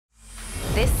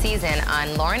This season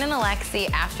on Loren and Alexei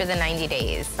after the 90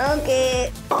 days.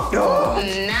 Okay.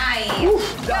 Nice.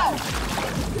 Go.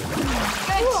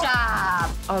 Good job.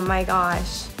 Oh my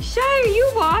gosh. Shy, are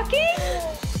you walking?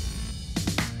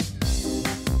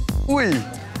 Uy,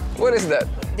 what is that?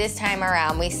 This time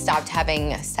around, we stopped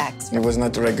having sex. It was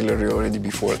not regular already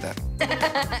before that.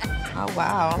 Oh,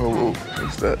 wow. Oh,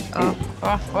 what's that?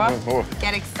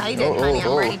 Get excited, honey. I'm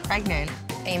already pregnant.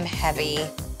 I'm heavy.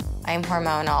 I'm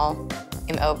hormonal.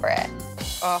 I'm over it.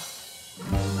 Oh.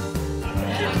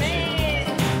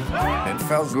 It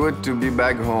felt good to be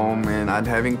back home and not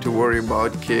having to worry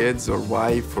about kids or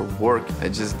wife or work. I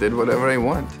just did whatever I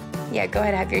want. Yeah, go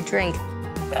ahead, have your drink.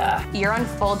 You're on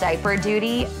full diaper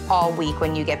duty all week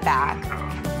when you get back.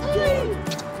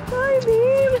 Hi,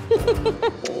 babe.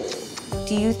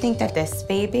 Do you think that this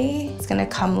baby is gonna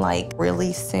come, like,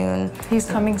 really soon? He's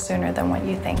coming sooner than what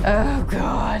you think. Oh,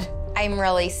 God. I'm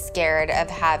really scared of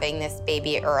having this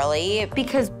baby early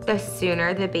because the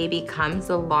sooner the baby comes,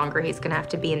 the longer he's gonna have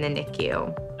to be in the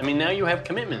NICU. I mean, now you have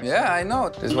commitments. Yeah, I know.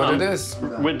 It's what it is.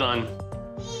 We're done.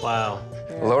 Wow.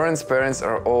 Loren's parents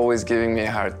are always giving me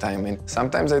a hard time, and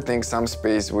sometimes I think some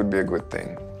space would be a good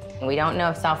thing. We don't know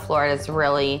if South Florida is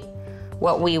really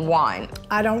what we want.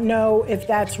 I don't know if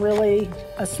that's really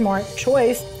a smart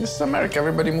choice. This is America.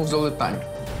 Everybody moves all the time.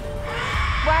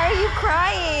 Why are you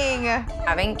crying?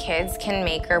 Having kids can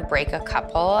make or break a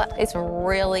couple. It's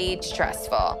really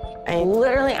stressful. I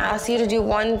literally asked you to do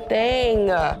one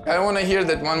thing. I don't want to hear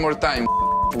that one more time.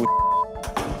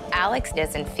 Alex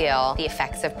doesn't feel the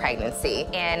effects of pregnancy,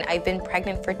 and I've been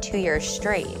pregnant for 2 years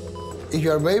straight. If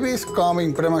your baby is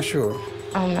coming premature,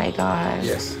 Oh my God.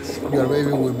 yes, your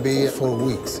baby will be 4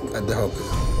 weeks at the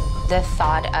hospital. The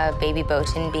thought of baby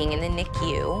Botan being in the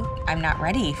NICU, I'm not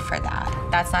ready for that.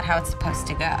 That's not how it's supposed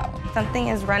to go. Something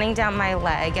is running down my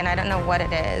leg, and I don't know what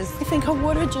it is. I think her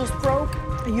water just broke.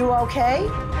 Are you okay?